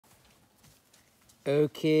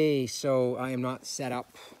Okay, so I am not set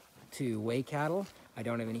up to weigh cattle. I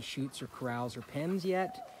don't have any chutes or corrals or pens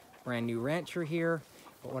yet. Brand new rancher here.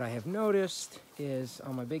 But what I have noticed is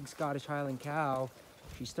on my big Scottish Highland cow,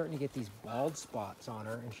 she's starting to get these bald spots on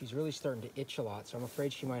her and she's really starting to itch a lot. So I'm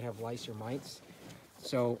afraid she might have lice or mites.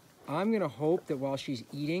 So I'm gonna hope that while she's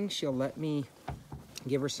eating, she'll let me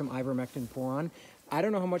give her some Ivermectin pour on. I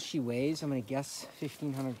don't know how much she weighs. I'm gonna guess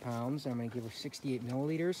 1,500 pounds. I'm gonna give her 68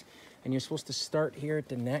 milliliters. And you're supposed to start here at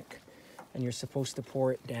the neck and you're supposed to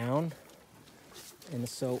pour it down. And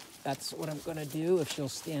so that's what I'm gonna do if she'll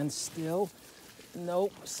stand still.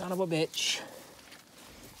 Nope, son of a bitch.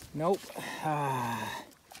 Nope.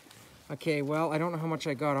 Okay, well, I don't know how much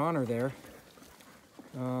I got on her there.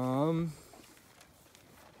 I'm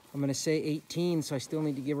gonna say 18, so I still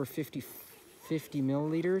need to give her 50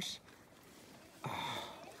 milliliters. I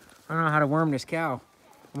don't know how to worm this cow.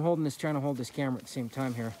 I'm trying to hold this camera at the same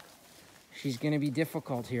time here. She's gonna be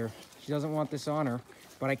difficult here. She doesn't want this on her,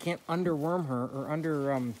 but I can't underworm her or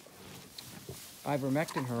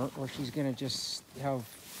ivermectin her, or she's gonna just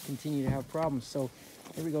continue to have problems. So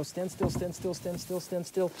here we go. Stand still, stand still, stand still, stand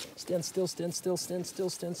still, stand still, stand still, stand still,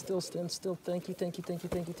 stand still, stand still. Thank you, thank you, thank you,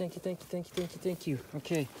 thank you, thank you, thank you, thank you, thank you, thank you.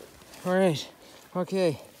 Okay. All right.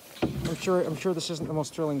 Okay. I'm sure this isn't the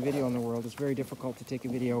most thrilling video in the world. It's very difficult to take a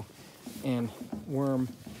video and worm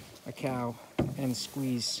a cow and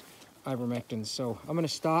squeeze ivermectin. So I'm gonna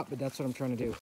stop, but that's what I'm trying to do.